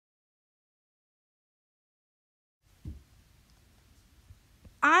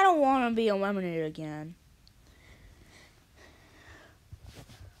I don't want to be eliminated again.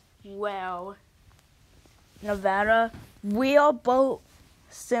 Well, Nevada, we are both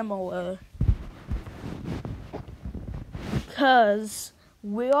similar. Because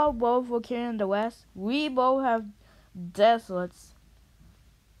we are both located in the West. We both have deserts.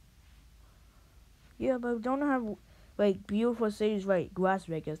 Yeah, but we don't have, like, beautiful cities like Las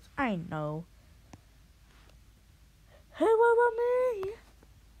Vegas. I know. Hey, what about me?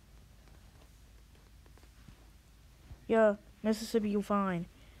 Yeah, Mississippi, you're fine.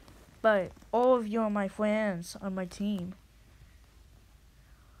 But all of you are my friends on my team.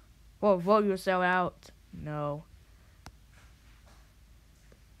 Well, vote yourself out. No.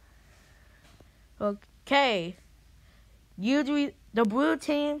 Okay. You do the blue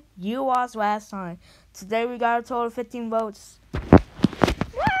team, you lost last time. Today we got a total of 15 votes.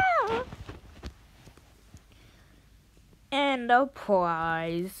 And the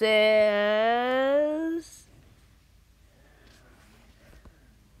prize is...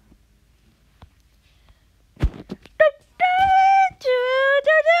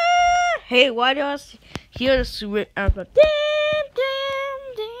 Hey, why do I hear the switch?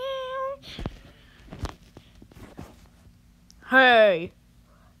 Hey,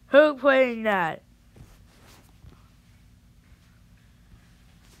 who playing that?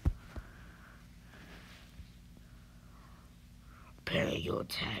 Pay your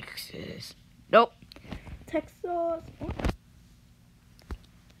taxes. Nope. Texas.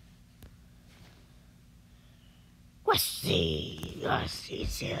 Let's see.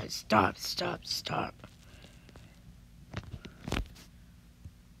 Stop.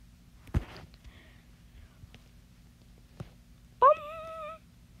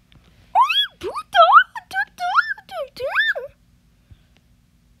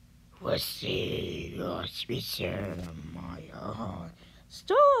 Let's see. My heart.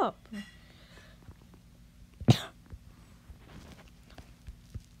 Stop.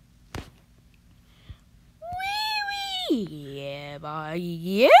 Yeah, boy,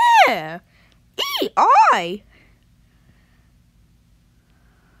 yeah. E-I.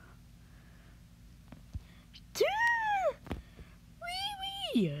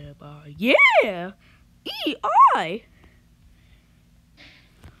 Yeah, boy, yeah. E-I.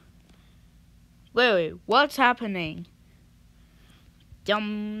 Wait, what's happening?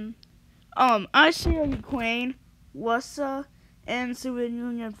 I see a Ukraine, Russia, and Soviet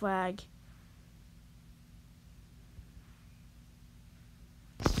Union flag.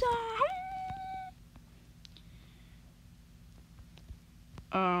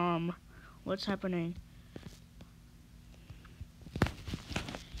 What's happening?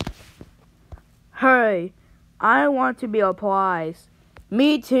 Hey, I want to be a prize.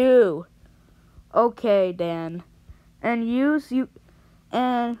 Me too. Okay, Dan. And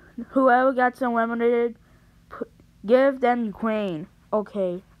and whoever gets eliminated, give them Ukraine.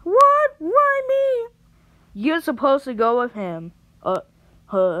 Okay. What? Why me? You're supposed to go with him.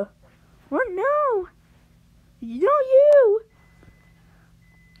 Her. What? No. You.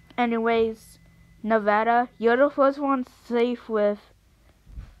 Anyways, Nevada, you're the first one safe with...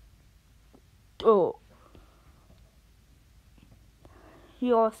 Oh.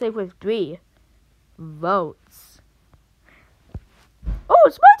 You're safe with 3 votes. Oh,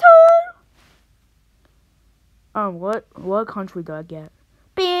 it's my turn! What country did I get?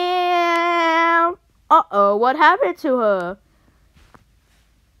 Bam! Uh-oh, what happened to her?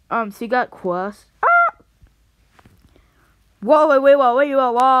 She got crushed. Ah! Whoa, wait,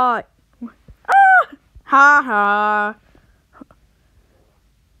 what? Ah! Ha.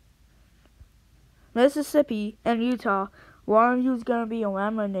 Mississippi and Utah, one of you's gonna be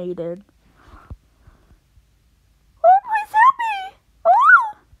eliminated. Oh, please help me!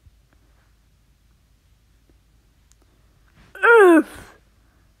 Oh! Oof!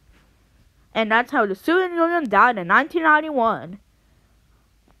 And that's how the Soviet Union died in 1991.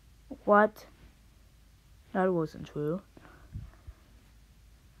 What? That wasn't true.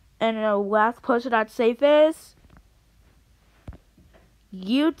 And the last person that's safe is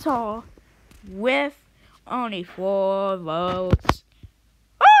Utah with only 4 votes.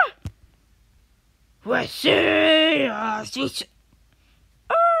 Ah! Let's see.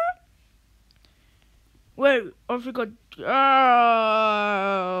 Wait, I forgot.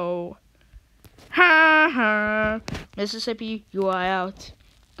 Oh. Ha. Mississippi, you are out.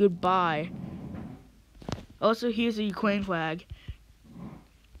 Goodbye. Also, here's the Ukraine flag.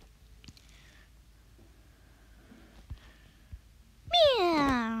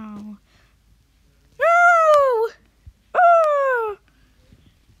 Meow. No! Oh!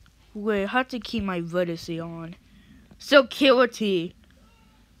 Wait, I have to keep my vertice on. Security.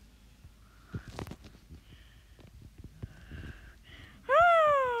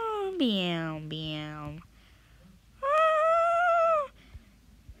 Bam, bam. Ah.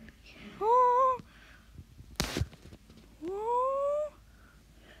 Oh. Oh.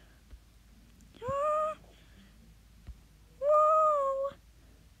 Ah. Whoa.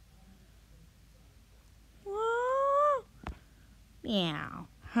 Whoa. Meow.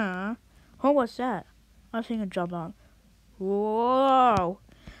 Huh? What was that? I think it jumped on. Whoa.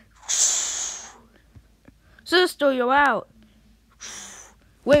 Sister, you're out.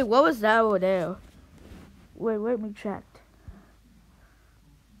 Wait, what was that over there? Wait, let me check.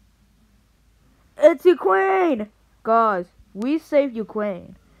 It's Ukraine! Guys, we saved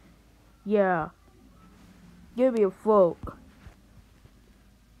Ukraine. Yeah. Give me a vote.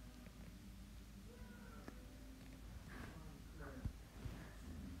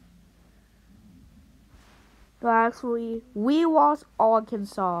 But actually, we lost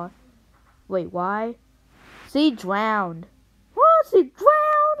Arkansas. Wait, why? He drowned. What? He drowned?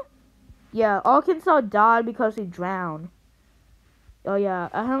 Yeah, Arkansas died because he drowned. Oh yeah,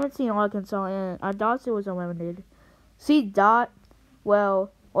 I haven't seen Arkansas and I thought she was eliminated. She died.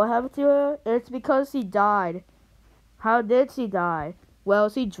 Well, what happened to her? It's because she died. How did she die? Well,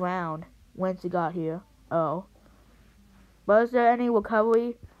 she drowned when she got here. Oh. But is there any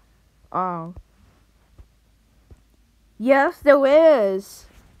recovery? Yes, there is.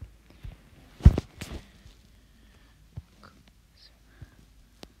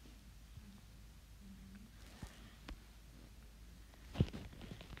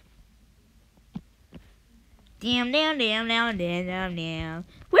 Damn. We're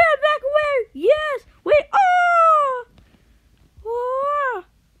back away. Yes, we are.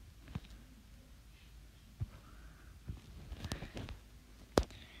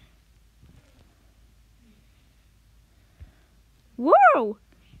 Whoa. Whoa.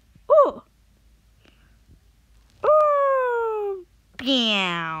 Oh. Oh.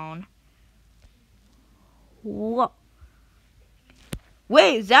 Down. Whoa.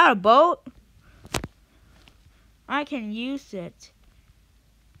 Wait, is that a boat? I can use it.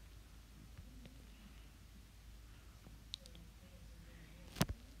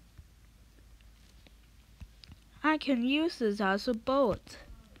 I can use this as a boat.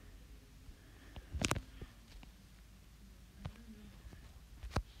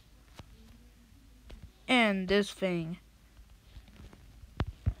 And this thing.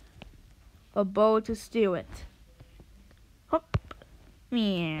 A boat to steal it. Hop.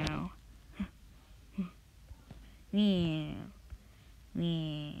 Meow. Meow.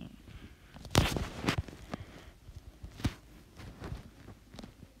 Meow.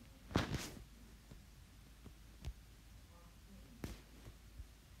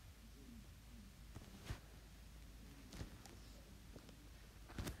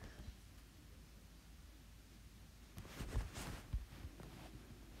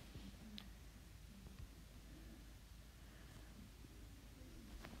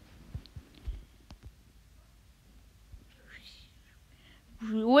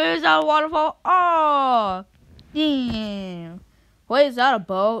 Where's that waterfall? Oh, damn. Wait, is that a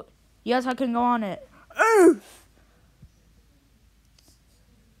boat? Yes, I can go on it.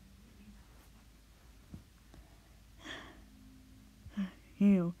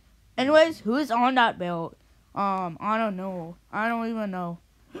 Ew. Anyways, who's on that boat? I don't know. I don't even know.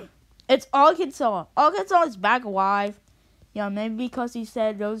 It's Arkansas. Arkansas is back alive. Yeah, maybe because he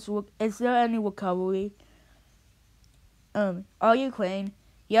said those. Is there any recovery? Are you Ukraine?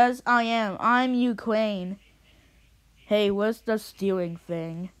 Yes, I am. I'm Ukraine. Hey, where's the steering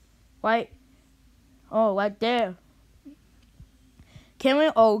thing? Right? Oh, right there. Can we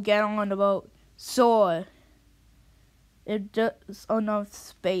all get on the boat? Sure. It's just enough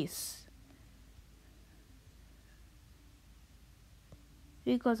space.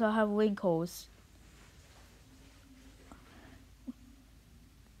 Because I have wrinkles.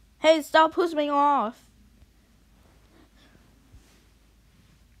 Hey, stop pushing me off.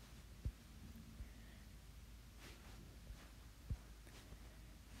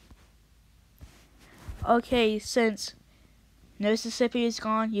 Okay, since Mississippi is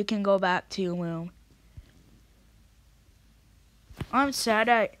gone, you can go back to your room. I'm sad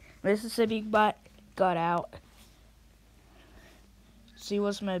that Mississippi got out. She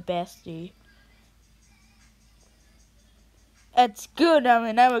was my bestie. It's good that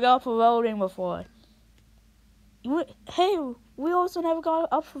we never got for voting before. Hey, we also never got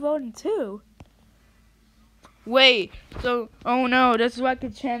up for voting too. Wait, so, oh no, there's like a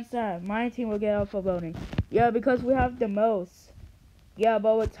chance that my team will get up for voting. Yeah, because we have the most. Yeah,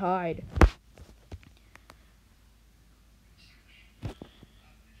 but we're tied.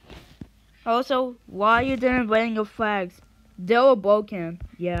 Also, why you didn't bring your flags? They were broken.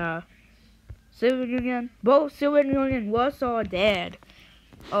 Yeah. Soviet Union, both Soviet Union, Warsaw, dead.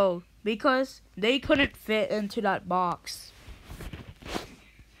 Oh, because they couldn't fit into that box.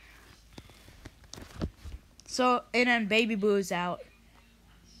 So, and then Baby Blue's out.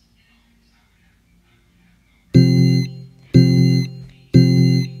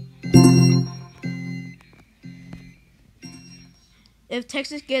 If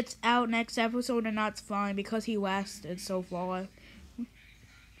Texas gets out next episode, then that's fine because he lasted so far.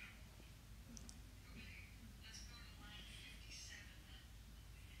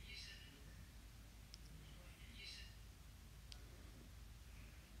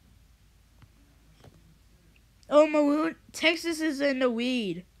 Oh, Maroon, Texas is in the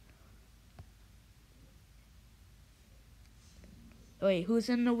lead. Wait, who's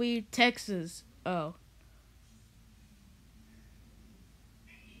in the lead? Texas. Oh.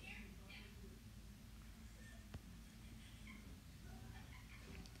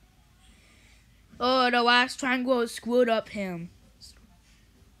 Oh, the last triangle screwed up him.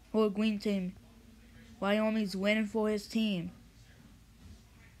 Or green team. Wyoming's winning for his team.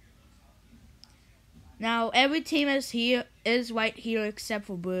 Now, every team is right here except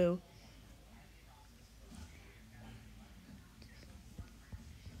for blue.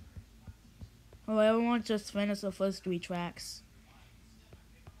 Oh, everyone just finished the first 3 tracks.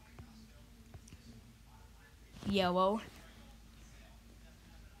 Yellow.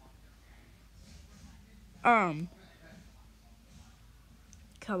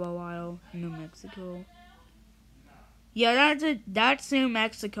 Colorado, New Mexico. Yeah, that's New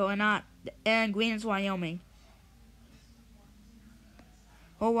Mexico and green is Wyoming.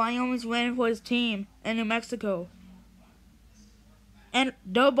 Well, Wyoming's winning for his team in New Mexico. And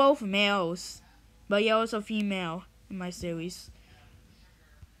they're both males, but yellow's a female in my series.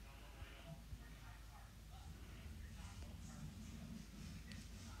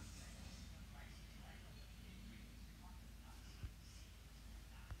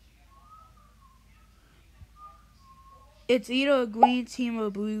 It's either a green team or a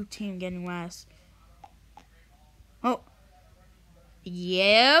blue team getting last. Oh.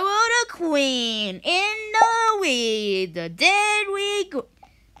 Yellow the Queen in the lead. The dead we go.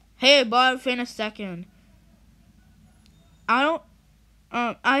 Hey, Bob finished second. I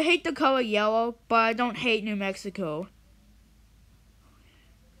hate the color yellow, but I don't hate New Mexico.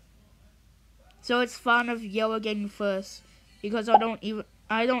 So it's fun of yellow getting first because I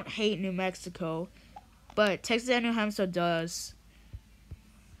don't hate New Mexico, but Texas and New Hampshire does.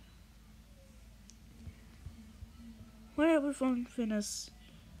 Whatever from finish.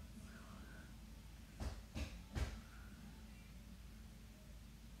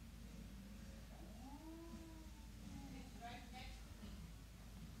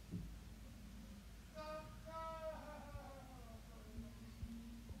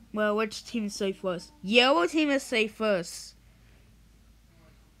 Well, which team is safe first? Yellow team is safe first.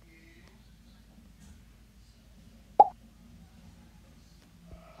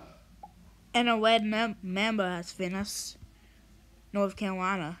 And a red member has finished. North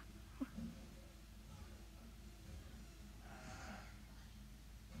Carolina.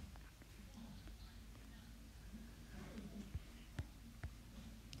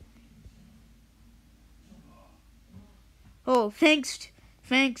 Oh, thanks,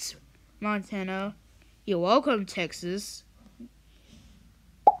 Montana. You're welcome, Texas.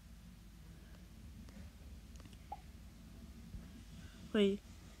 Wait,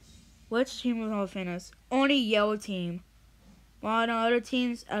 which team will finish? Only yellow team. While the other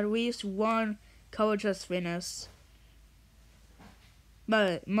teams, at least one color just finished.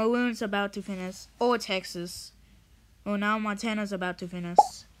 But Maroon's about to finish, or Texas. Well, now Montana's about to finish.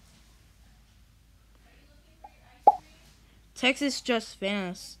 Texas just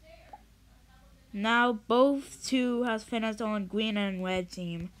finished. Now both two has finished on green and red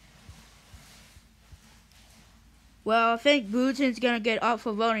team. Well, I think blue team's gonna get up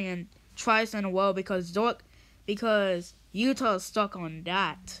for voting and twice in a row because Utah's stuck on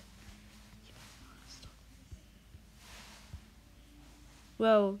that.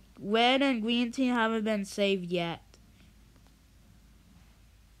 Well, red and green team haven't been saved yet.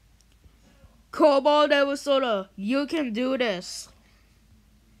 Cobalt Arizona, you can do this.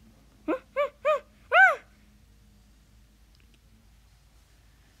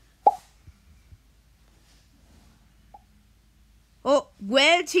 Oh,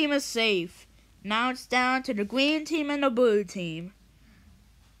 red team is safe. Now it's down to the green team and the blue team.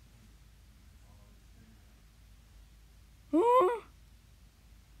 Oh,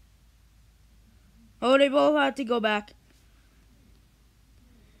 they both have to go back.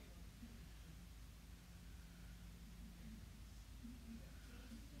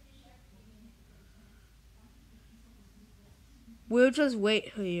 we'll just wait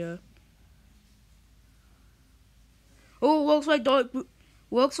here. Oh, looks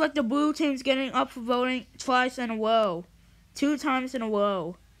like the blue team's getting up for voting twice in a row. 2 times in a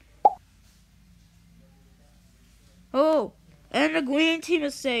row. Oh, and the green team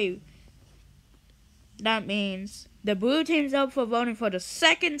is saved. That means the blue team's up for voting for the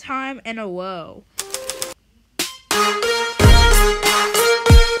 2nd time in a row.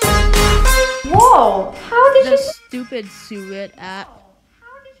 Whoa! How did The you... stupid Suet app.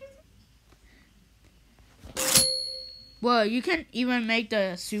 Well, you can even make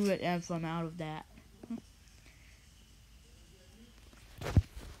the Suet anthem out of that.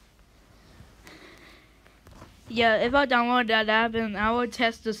 Yeah, if I download that app, then I will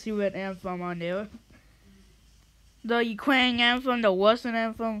test the Suet anthem on there. The Ukrainian anthem, the Russian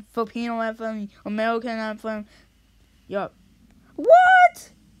anthem, Filipino anthem, American anthem. Yup.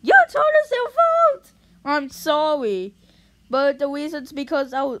 What? You told us to vote! I'm sorry. But the reason's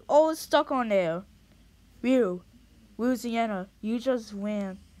because I was always stuck on there. You, Louisiana, you just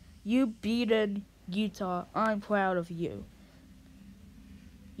win. You beaten Utah. I'm proud of you.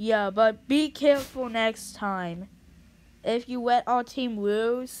 Yeah, but be careful next time. If you let our team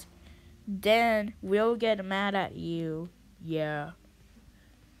lose, then we'll get mad at you. Yeah.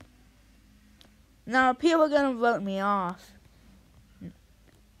 Now, people are gonna vote me off.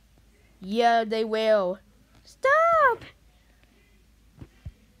 Yeah, they will. Stop!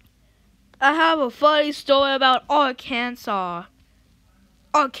 I have a funny story about Arkansas.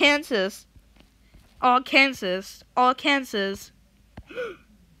 Arkansas.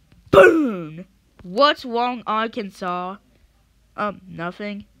 Boom! What's wrong, Arkansas?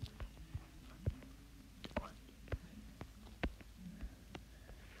 Nothing.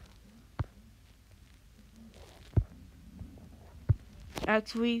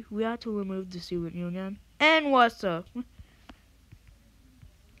 Actually, we have to remove the Soviet Union. And what's up?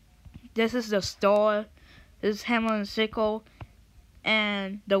 This is the star. This is hammer and sickle.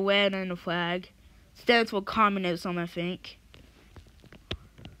 And the red and the flag. Stands for communism, I think.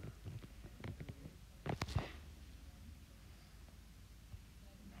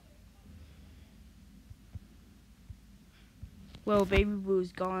 Well, baby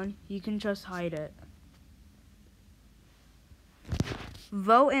blue's gone. You can just hide it.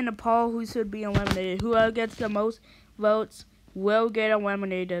 Vote in the poll who should be eliminated. Whoever gets the most votes will get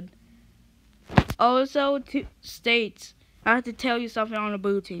eliminated. Also, states, I have to tell you something on the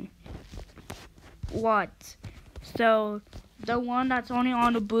blue team. What? So, the one that's only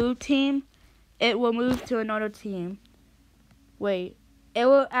on the blue team, it will move to another team. Wait, it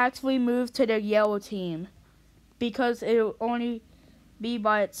will actually move to the yellow team. Because it will only be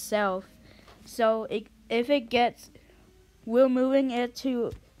by itself. So, if it gets... We're moving it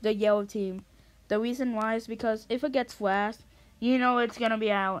to the yellow team. The reason why is because if it gets flashed, you know it's gonna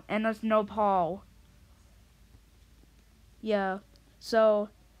be out, and there's no poll. Yeah, so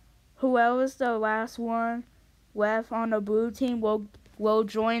whoever's the last one left on the blue team will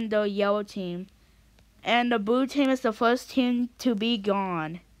join the yellow team. And the blue team is the first team to be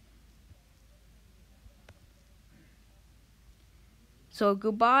gone. So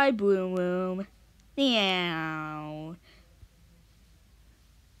goodbye, Blue Room. Meow.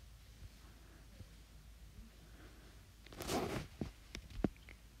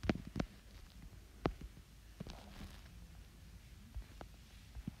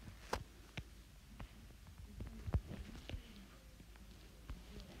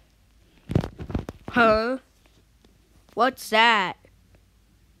 Huh? What's that?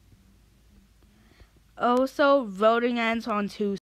 Also, voting ends on Tuesday.